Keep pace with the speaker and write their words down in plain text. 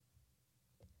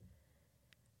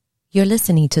You're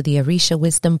listening to the Orisha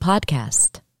Wisdom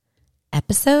Podcast,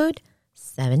 episode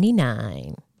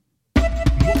 79.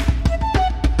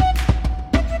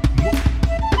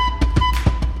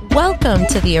 Welcome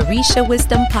to the Orisha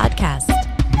Wisdom Podcast,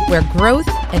 where growth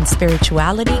and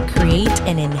spirituality create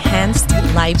an enhanced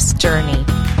life's journey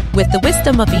with the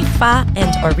wisdom of Ifa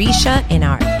and Orisha in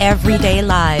our everyday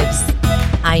lives.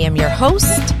 I am your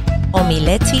host,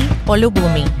 Omileti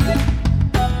Olubumi.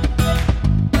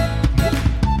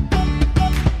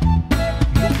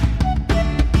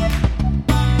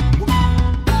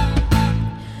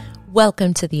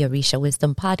 Welcome to the Orisha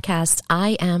Wisdom Podcast.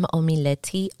 I am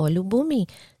Omileti Olubumi.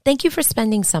 Thank you for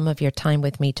spending some of your time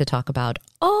with me to talk about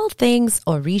all things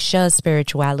Orisha,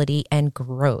 spirituality, and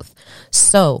growth.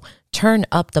 So turn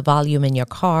up the volume in your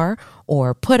car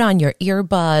or put on your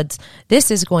earbuds.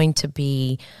 This is going to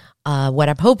be what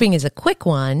I'm hoping is a quick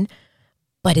one,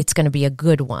 but it's going to be a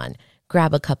good one.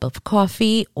 Grab a cup of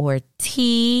coffee or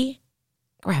tea,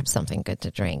 grab something good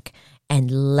to drink, and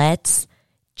let's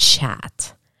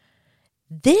chat.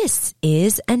 This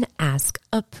is an Ask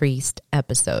a Priest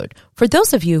episode. For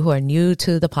those of you who are new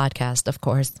to the podcast, of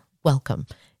course, welcome.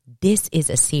 This is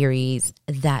a series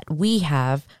that we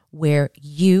have where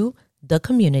you, the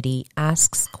community,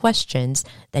 asks questions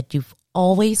that you've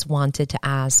always wanted to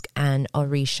ask an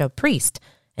Orisha priest,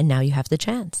 and now you have the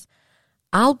chance.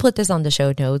 I'll put this on the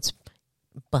show notes,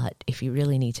 but if you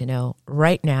really need to know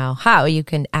right now how you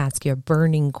can ask your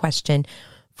burning question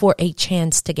for a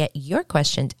chance to get your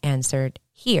questions answered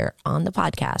here on the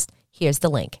podcast, here's the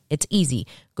link. It's easy.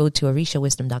 Go to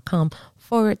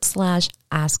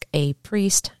orishawisdom.com/ask a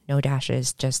priest. No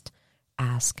dashes, just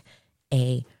ask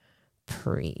a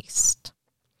priest.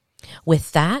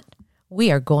 With that,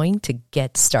 we are going to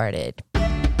get started.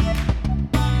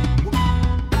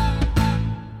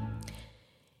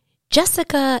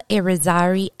 Jessica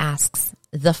Irizarry asks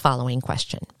the following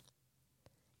question.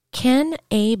 Can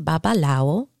a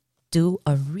babalao do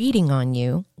a reading on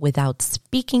you without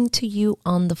speaking to you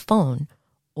on the phone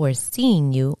or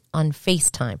seeing you on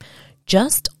FaceTime,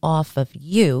 just off of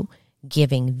you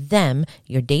giving them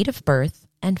your date of birth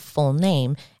and full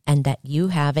name, and that you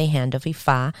have a hand of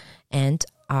Ifa and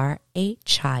are a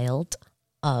child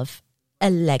of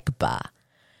Elegba?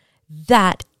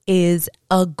 That is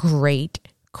a great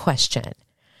question.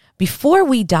 Before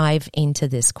we dive into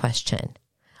this question,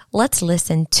 let's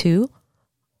listen to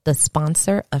the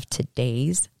sponsor of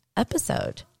today's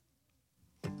episode.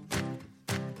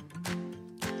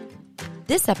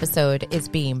 This episode is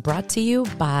being brought to you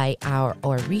by our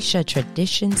Orisha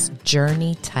Traditions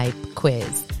Journey Type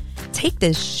Quiz. Take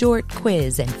this short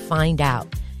quiz and find out.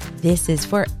 This is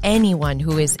for anyone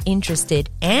who is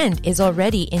interested and is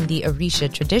already in the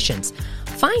Orisha traditions.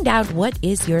 Find out what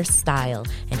is your style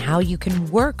and how you can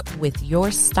work with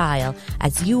your style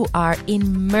as you are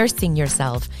immersing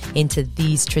yourself into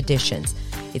these traditions.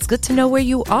 It's good to know where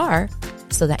you are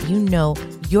so that you know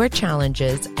your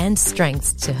challenges and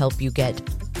strengths to help you get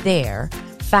there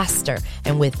faster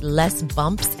and with less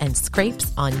bumps and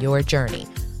scrapes on your journey.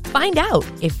 Find out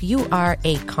if you are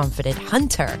a confident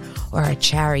hunter or a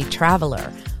chary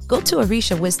traveler. Go to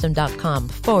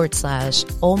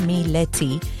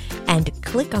orishawisdom.com/omileti and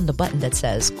click on the button that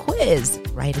says quiz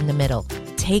right in the middle.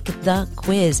 Take the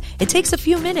quiz. It takes a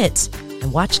few minutes,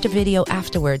 and watch the video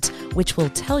afterwards, which will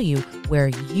tell you where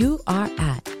you are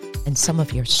at and some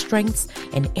of your strengths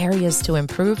and areas to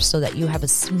improve so that you have a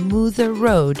smoother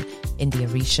road in the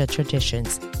Orisha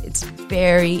traditions. It's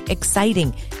very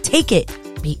exciting. Take it,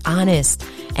 be honest,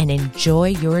 and enjoy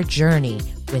your journey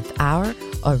with our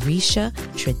Orisha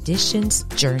Traditions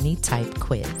Journey Type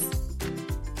Quiz.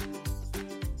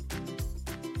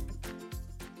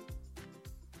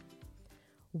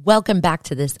 Welcome back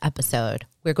to this episode.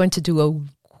 We're going to do a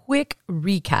quick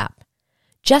recap.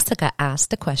 Jessica asked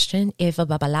the question if a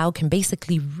babalao can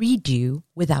basically read you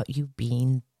without you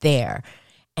being there.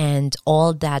 And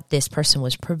all that this person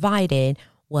was provided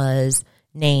was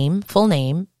name, full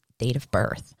name, date of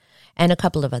birth, and a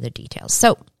couple of other details.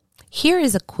 So here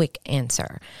is a quick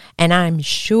answer. And I'm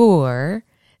sure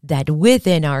that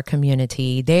within our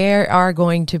community, there are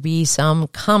going to be some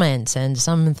comments and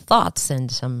some thoughts and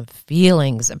some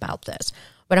feelings about this.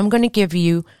 But I'm going to give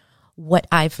you what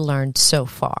I've learned so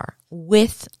far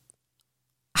with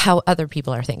how other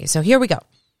people are thinking. So here we go.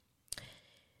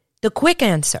 The quick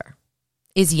answer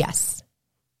is yes.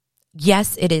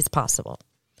 Yes, it is possible.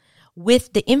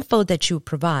 With the info that you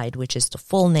provide, which is the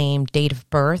full name, date of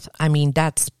birth, I mean,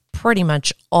 that's pretty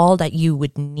much all that you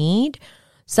would need.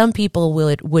 Some people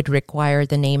would require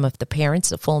the name of the parents,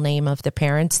 the full name of the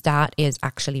parents. That is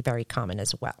actually very common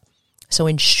as well. So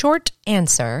in short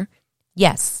answer,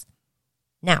 yes.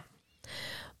 Now,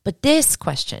 But this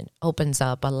question opens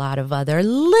up a lot of other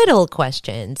little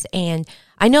questions. And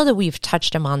I know that we've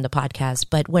touched them on the podcast,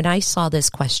 but when I saw this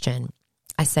question,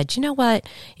 I said, you know what?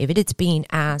 If it's being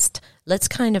asked, let's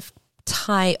kind of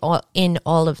tie in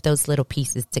all of those little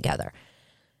pieces together.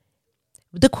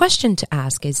 The question to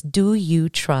ask is, do you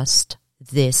trust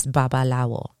this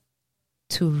babalawo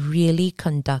to really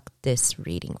conduct this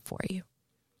reading for you?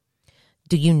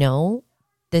 Do you know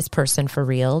this person for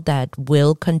real that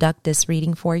will conduct this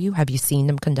reading for you? Have you seen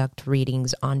them conduct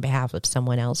readings on behalf of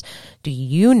someone else? Do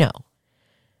you know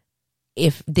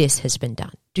if this has been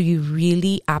done? Do you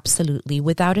really absolutely,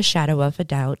 without a shadow of a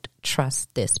doubt,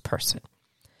 trust this person?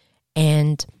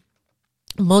 And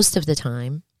most of the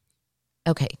time,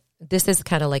 okay, this is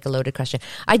kind of like a loaded question.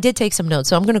 I did take some notes,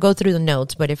 so I'm going to go through the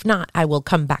notes, but if not, I will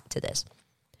come back to this.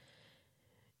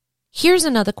 Here's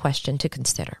another question to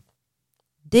consider.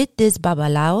 Did this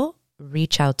babalao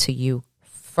reach out to you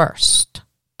first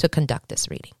to conduct this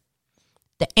reading?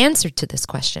 The answer to this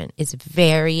question is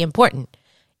very important.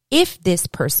 If this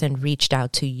person reached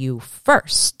out to you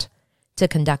first to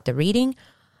conduct the reading,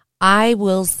 I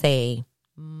will say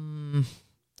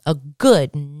a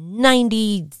good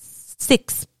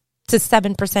 96 to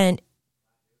 7%,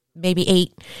 maybe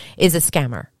 8%, is a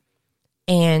scammer.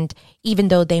 And even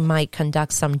though they might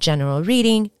conduct some general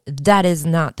reading, that is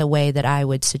not the way that I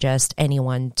would suggest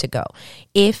anyone to go.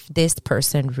 If this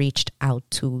person reached out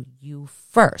to you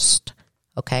first,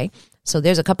 okay? So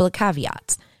there's a couple of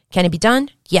caveats. Can it be done?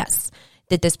 Yes.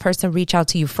 Did this person reach out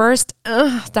to you first?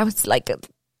 That was like a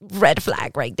red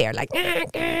flag right there. Like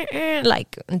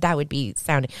that would be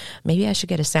sounding. Maybe I should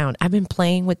get a sound. I've been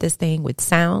playing with this thing with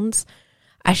sounds.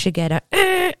 I should get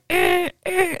a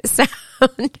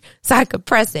sound so I could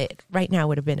press it. Right now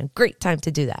would have been a great time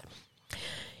to do that.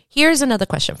 Here's another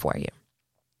question for you.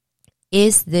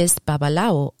 Is this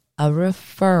babalao a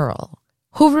referral?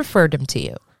 Who referred him to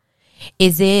you?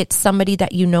 Is it somebody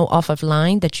that you know off of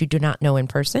line that you do not know in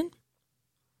person?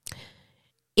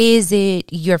 Is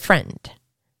it your friend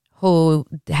who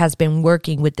has been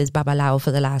working with this babalao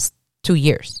for the last 2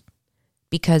 years?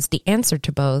 Because the answer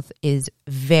to both is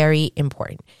very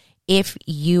important. If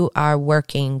you are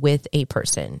working with a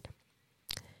person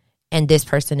and this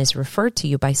person is referred to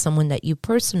you by someone that you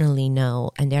personally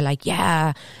know, and they're like,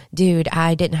 yeah, dude,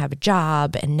 I didn't have a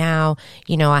job, and now,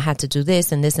 I had to do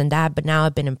this and that, but now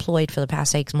I've been employed for the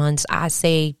past 6 months, I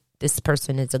say this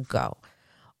person is a go.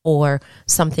 Or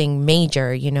something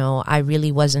major, I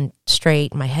really wasn't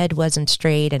straight, my head wasn't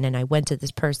straight, and then I went to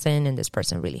this person, and this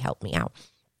person really helped me out.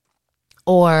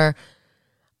 Or,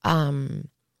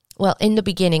 well, in the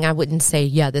beginning, I wouldn't say,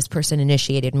 yeah, this person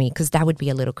initiated me, because that would be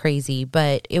a little crazy.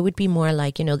 But it would be more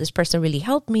like, this person really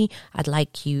helped me. I'd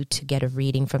like you to get a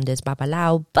reading from this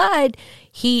babalao. But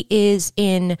he is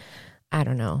in, I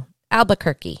don't know,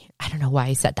 Albuquerque. I don't know why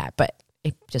I said that, but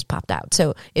it just popped out.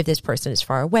 So if this person is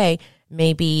far away,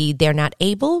 maybe they're not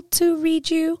able to read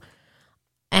you.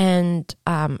 And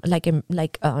on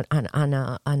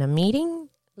a meeting,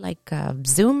 like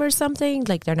Zoom or something,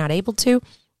 like they're not able to,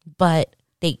 but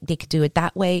they could do it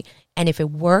that way. And if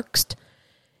it worked,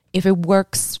 I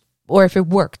was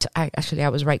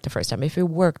right the first time. If it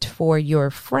worked for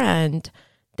your friend,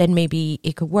 then maybe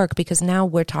it could work, because now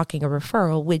we're talking a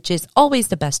referral, which is always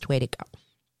the best way to go.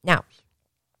 Now,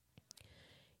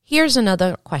 here's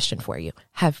another question for you.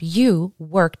 Have you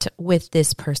worked with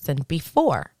this person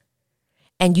before?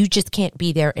 And you just can't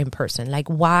be there in person. Like,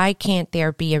 why can't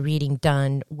there be a reading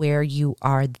done where you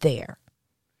are there?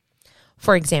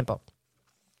 For example,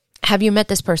 have you met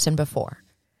this person before?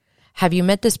 Have you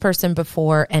met this person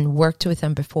before and worked with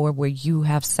them before where you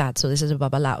have sat? So this is a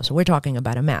babalao. So we're talking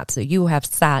about a mat. So you have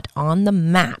sat on the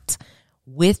mat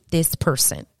with this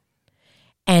person.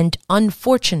 And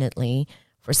unfortunately,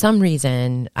 for some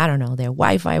reason, I don't know, their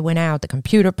Wi-Fi went out, the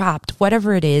computer popped,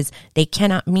 whatever it is, they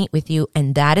cannot meet with you.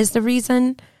 And that is the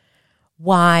reason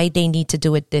why they need to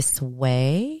do it this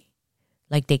way.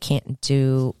 Like they can't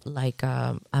do like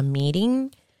a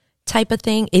meeting type of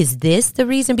thing. Is this the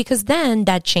reason? Because then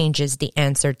that changes the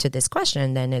answer to this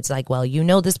question. Then it's like, well,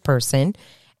 this person.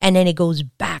 And then it goes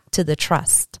back to the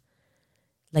trust.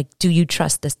 Like, do you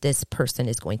trust that this person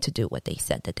is going to do what they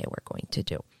said that they were going to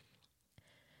do?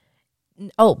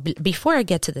 Oh, before I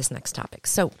get to this next topic.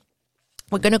 So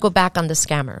we're going to go back on the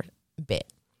scammer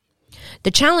bit.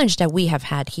 The challenge that we have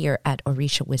had here at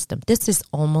Orisha Wisdom, this is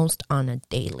almost on a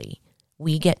daily.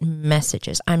 We get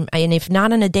messages. And if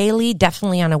not on a daily,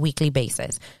 definitely on a weekly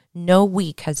basis. No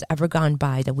week has ever gone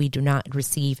by that we do not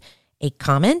receive a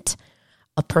comment,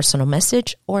 a personal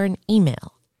message, or an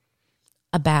email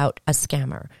about a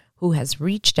scammer who has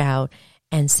reached out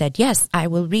and said, yes, I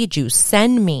will read you.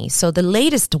 Send me. So the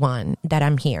latest one that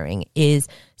I'm hearing is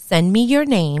send me your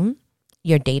name,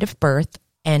 your date of birth,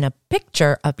 and a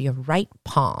picture of your right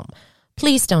palm.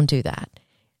 Please don't do that.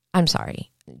 I'm sorry.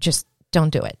 Just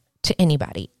don't do it to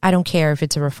anybody. I don't care if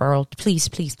it's a referral. Please,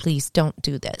 please, please don't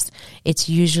do this. It's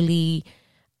usually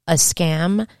a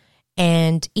scam.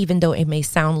 And even though it may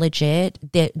sound legit,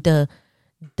 the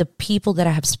people that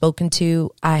I have spoken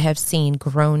to, I have seen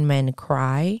grown men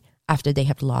cry after they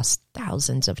have lost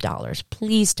thousands of dollars.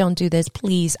 Please don't do this.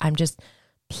 Please.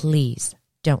 Please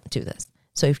don't do this.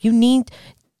 So if you need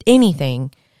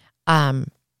anything,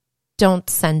 don't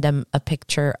send them a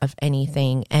picture of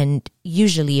anything. And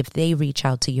usually if they reach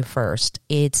out to you first,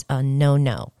 it's a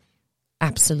no.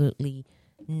 Absolutely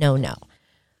no.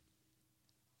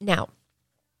 Now,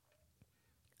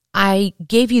 I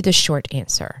gave you the short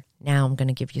answer. Now I'm going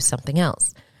to give you something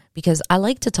else, because I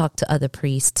like to talk to other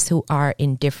priests who are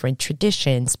in different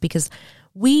traditions, because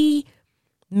we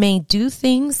may do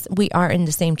things, we are in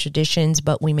the same traditions,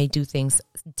 but we may do things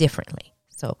differently.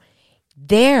 So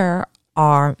there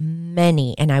are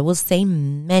many, and I will say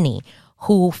many,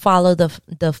 who follow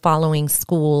the following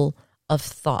school of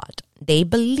thought. They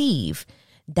believe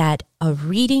that a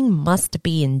reading must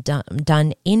be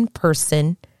done in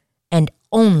person and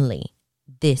only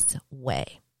this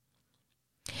way.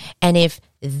 And if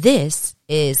this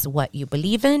is what you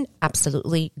believe in,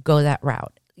 absolutely go that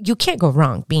route. You can't go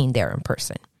wrong being there in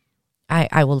person.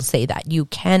 I will say that. You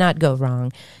cannot go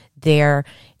wrong. There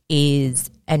is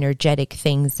energetic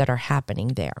things that are happening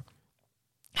there.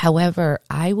 However,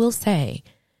 I will say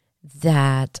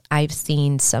that I've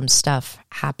seen some stuff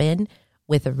happen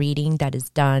with a reading that is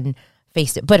done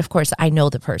but of course I know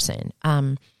the person,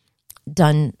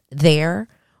 done there,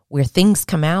 where things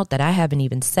come out that I haven't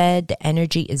even said. The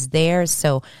energy is there.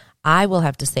 So I will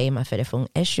have to say, Maferefung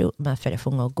Eshu,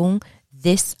 Maferefung Ogun,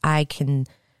 this I can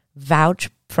vouch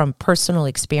from personal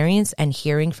experience and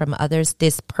hearing from others.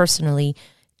 This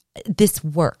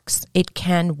works. It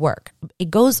can work.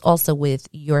 It goes also with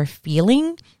your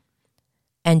feeling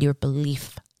and your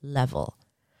belief level.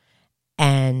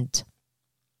 And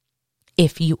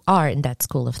if you are in that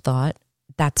school of thought,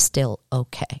 that's still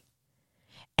okay.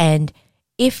 And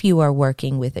if you are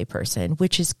working with a person,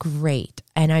 which is great,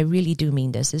 and I really do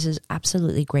mean this is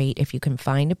absolutely great if you can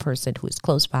find a person who is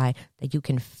close by that you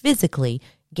can physically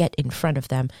get in front of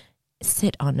them,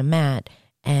 sit on the mat,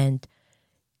 and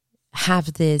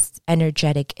have this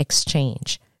energetic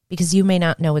exchange. Because you may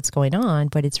not know what's going on,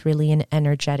 but it's really an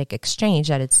energetic exchange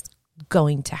that it's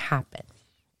going to happen.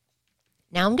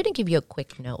 Now I'm going to give you a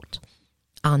quick note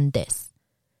on this.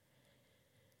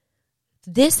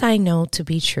 This I know to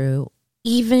be true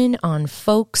even on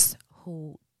folks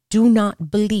who do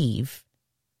not believe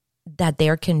that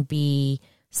there can be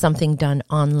something done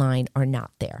online or not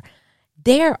there.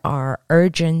 There are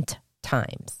urgent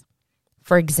times.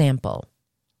 For example,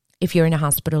 if you're in a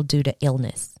hospital due to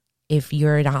illness, if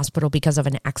you're in a hospital because of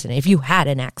an accident, if you had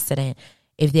an accident,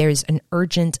 if there is an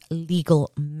urgent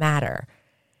legal matter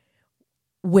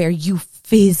where you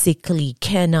physically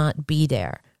cannot be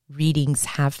there, readings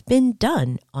have been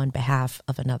done on behalf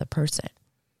of another person.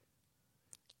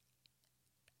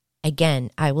 Again,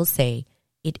 I will say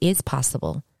it is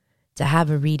possible to have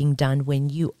a reading done when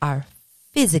you are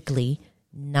physically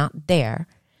not there.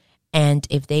 And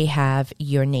if they have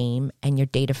your name and your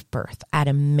date of birth, at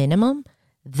a minimum,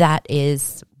 that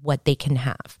is what they can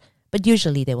have. But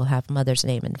usually they will have mother's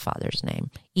name and father's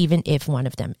name, even if one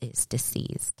of them is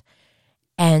deceased.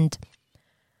 And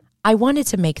I wanted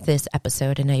to make this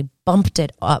episode, and I bumped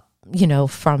it up,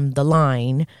 from the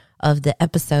line of the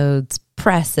episode's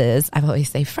presses. I always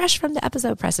say fresh from the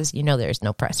episode presses. There's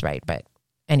no press, right? But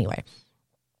anyway,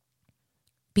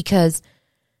 because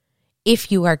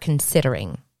if you are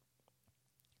considering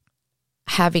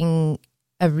having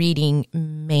a reading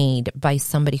made by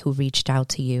somebody who reached out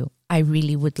to you, I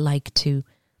really would like to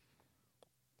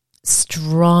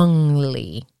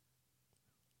strongly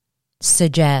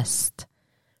suggest,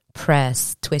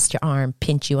 press, twist your arm,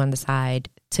 pinch you on the side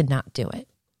to not do it.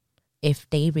 If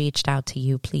they reached out to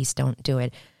you, please don't do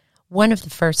it. One of the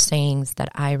first sayings that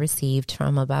I received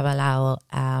from a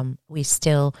Babalao, we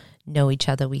still know each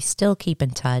other, we still keep in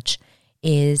touch,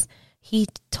 is he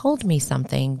told me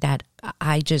something that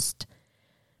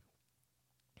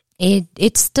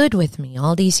it stood with me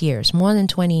all these years, more than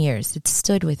 20 years. It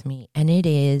stood with me. And it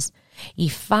is,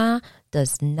 Ifa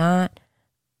does not,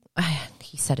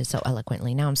 he said it so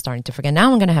eloquently. Now I'm starting to forget.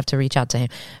 Now I'm going to have to reach out to him.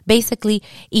 Basically,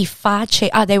 there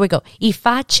we go.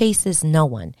 Ifa chases no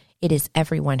one. It is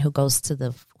everyone who comes to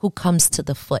the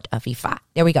foot of Ifa.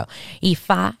 There we go.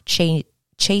 Ifa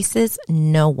chases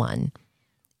no one.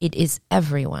 it is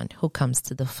everyone who comes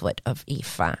to the foot of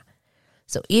Ifa.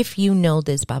 So if you know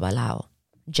this Babalao,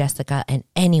 Jessica, and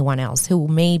anyone else who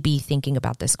may be thinking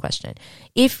about this question,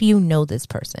 if you know this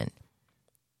person,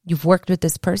 you've worked with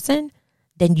this person,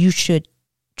 then you should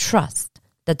trust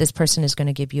that this person is going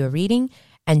to give you a reading,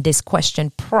 and this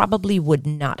question probably would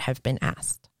not have been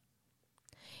asked.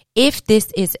 If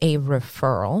this is a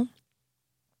referral,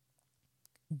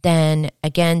 then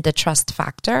again, the trust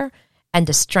factor and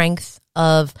the strength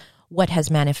of what has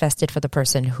manifested for the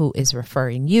person who is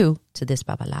referring you to this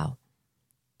Babalao.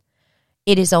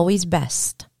 It is always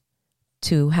best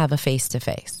to have a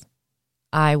face-to-face.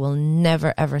 I will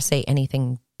never, ever say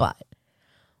anything but.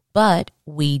 But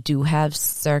we do have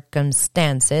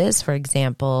circumstances. For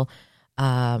example,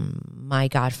 my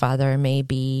godfather may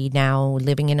be now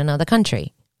living in another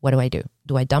country. What do?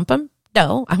 Do I dump him?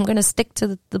 No, I'm going to stick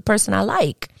to the person I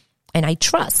like and I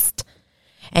trust.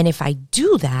 And if I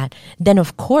do that, then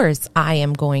of course I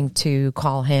am going to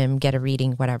call him, get a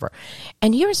reading, whatever.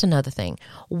 And here's another thing.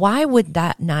 Why would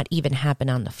that not even happen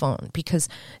on the phone? Because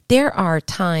there are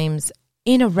times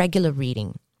in a regular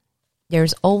reading,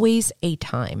 there's always a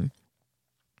time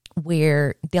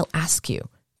where they'll ask you,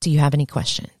 do you have any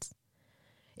questions?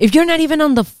 If you're not even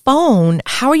on the phone,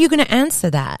 how are you going to answer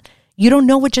that? You don't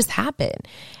know what just happened.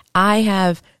 I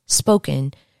have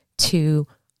spoken to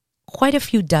quite a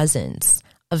few dozens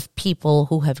of people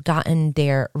who have gotten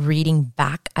their reading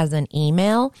back as an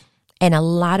email, and a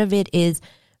lot of it is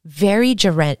very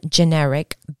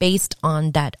generic based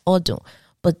on that Odu.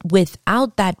 But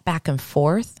without that back and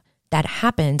forth that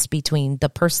happens between the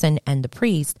person and the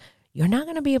priest, you're not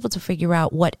going to be able to figure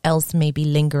out what else may be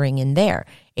lingering in there.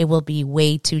 It will be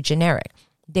way too generic.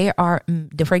 There are,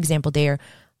 for example, there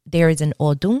is an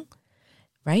Odun,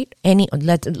 right?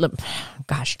 Let's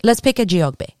pick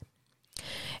Ejiogbe.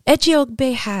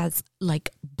 Ejiogbe has like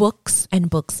books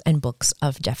and books and books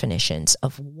of definitions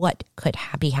of what could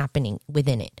be happening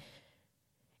within it.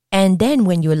 And then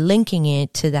when you're linking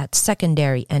it to that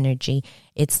secondary energy,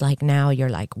 it's like now you're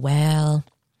like, well,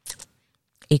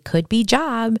 it could be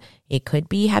job, it could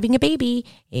be having a baby,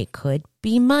 it could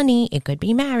be money, it could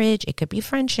be marriage, it could be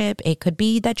friendship, it could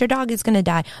be that your dog is going to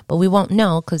die, but we won't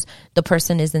know because the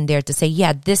person isn't there to say,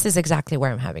 yeah, this is exactly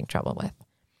where I'm having trouble with.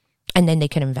 And then they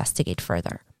can investigate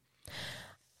further.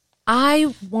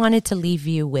 I wanted to leave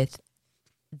you with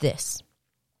this.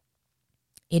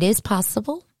 It is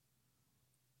possible,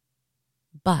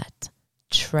 but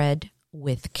tread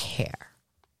with care.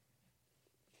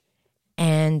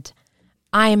 And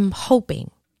I am hoping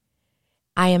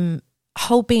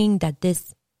that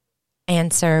this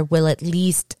answer will at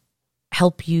least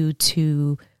help you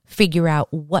to figure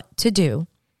out what to do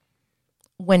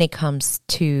when it comes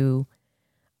to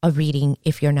a reading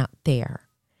if you're not there.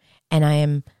 And I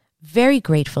am very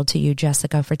grateful to you,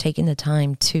 Jessica, for taking the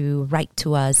time to write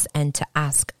to us and to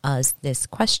ask us this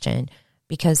question,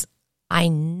 because I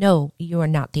know you are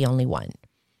not the only one.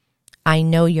 I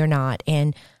know you're not.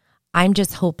 And I'm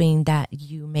just hoping that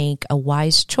you make a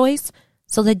wise choice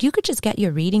so that you could just get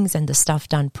your readings and the stuff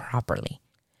done properly.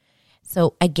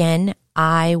 So again,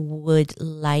 I would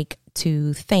like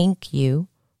to thank you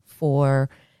for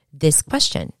this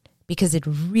question because it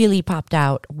really popped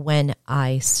out when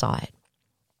I saw it.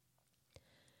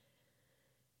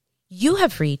 You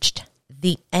have reached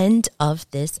the end of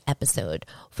this episode.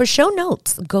 For show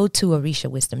notes, go to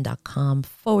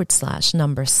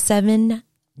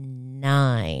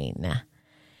orishawisdom.com/79.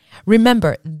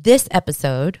 Remember, this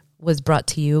episode was brought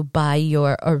to you by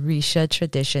your Orisha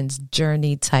Traditions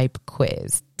Journey Type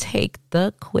Quiz. Take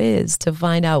the quiz to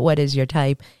find out what is your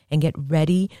type and get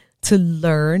ready to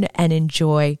learn and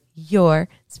enjoy your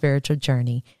spiritual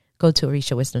journey. Go to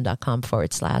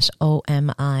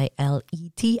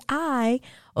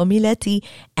orishawisdom.com/OMILETI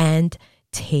and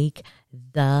take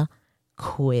the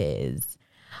quiz.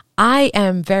 I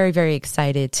am very, very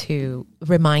excited to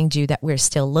remind you that we're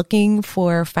still looking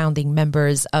for founding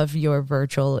members of your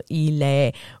virtual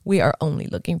Ile. We are only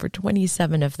looking for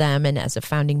 27 of them. And as a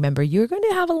founding member, you're going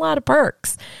to have a lot of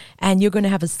perks and you're going to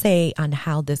have a say on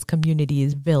how this community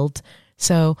is built.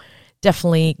 So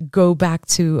definitely go back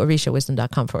to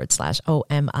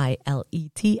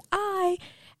orishawisdom.com/OMILETI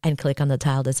and click on the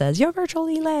tile that says your virtual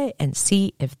Ile and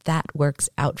see if that works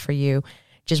out for you.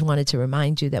 Just wanted to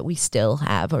remind you that we still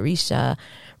have Orisha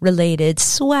related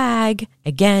swag.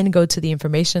 Again, go to the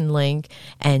information link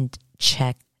and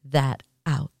check that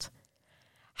out.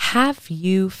 Have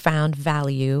you found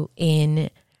value in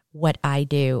what I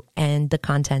do and the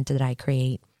content that I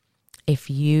create? If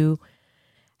you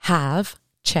have,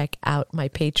 check out my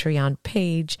Patreon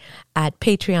page at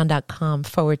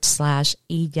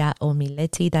patreon.com/Iya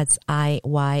Omileti. That's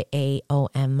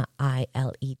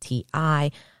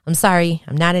IYAOMILETI. I'm sorry,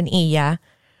 I'm not an Iya,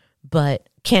 but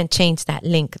can't change that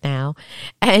link now.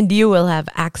 And you will have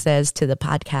access to the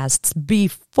podcasts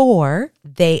before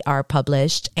they are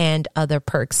published and other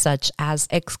perks such as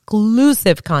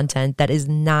exclusive content that is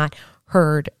not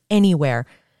heard anywhere.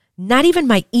 Not even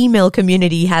my email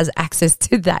community has access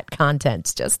to that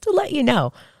content, just to let you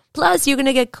know. Plus, you're going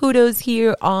to get kudos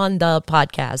here on the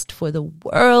podcast for the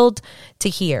world to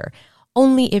hear.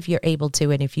 Only if you're able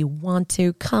to, and if you want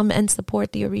to, come and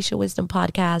support the Orisha Wisdom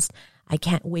Podcast. I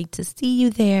can't wait to see you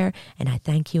there, and I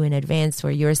thank you in advance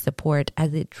for your support,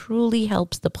 as it truly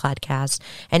helps the podcast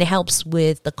and it helps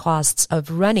with the costs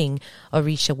of running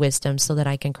Orisha Wisdom so that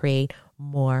I can create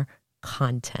more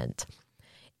content.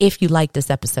 If you like this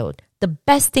episode, the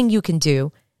best thing you can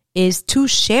do is to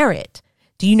share it.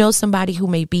 Do you know somebody who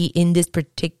may be in this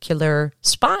particular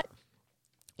spot?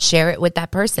 Share it with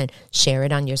that person. Share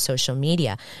it on your social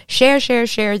media. Share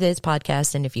this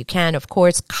podcast. And if you can, of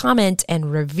course, comment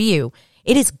and review.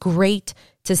 It is great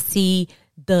to see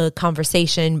the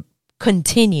conversation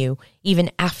continue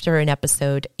even after an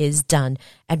episode is done.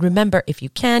 And remember, if you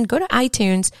can, go to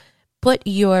iTunes, put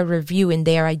your review in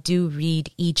there. I do read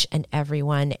each and every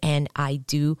one, and I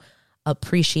do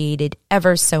appreciate it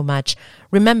ever so much.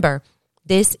 Remember,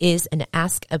 this is an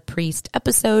Ask a Priest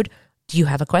episode. Do you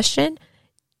have a question?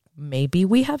 Maybe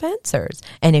we have answers.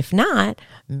 And if not,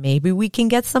 maybe we can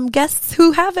get some guests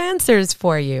who have answers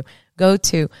for you. Go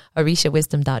to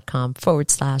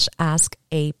orishawisdom.com/ask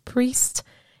a priest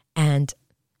and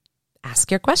ask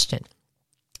your question.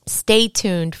 Stay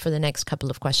tuned for the next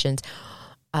couple of questions.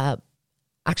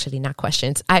 Actually, not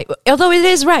questions. Although it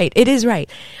is right.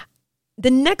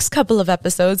 The next couple of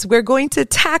episodes, we're going to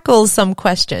tackle some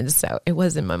questions. So it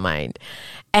was in my mind.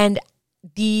 And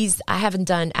I haven't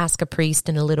done Ask a Priest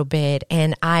in a little bit,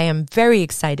 and I am very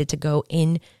excited to go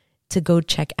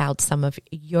check out some of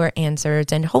your answers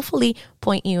and hopefully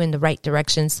point you in the right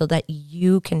direction so that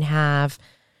you can have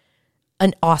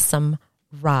an awesome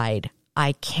ride.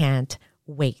 I can't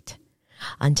wait.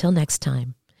 Until next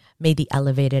time, may the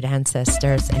elevated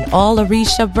ancestors and all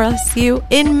Orisha bless you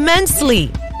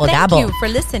immensely. Thank you for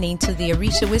listening to the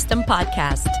Orisha Wisdom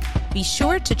Podcast. Be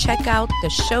sure to check out the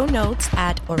show notes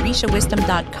at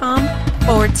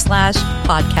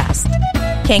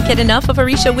orishawisdom.com/podcast. Can't get enough of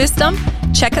Orisha Wisdom?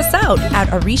 Check us out at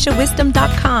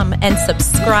orishawisdom.com and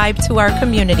subscribe to our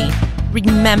community.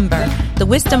 Remember, the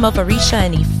wisdom of Orisha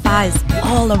and Ifa is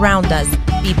all around us.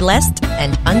 Be blessed,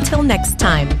 and until next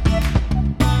time.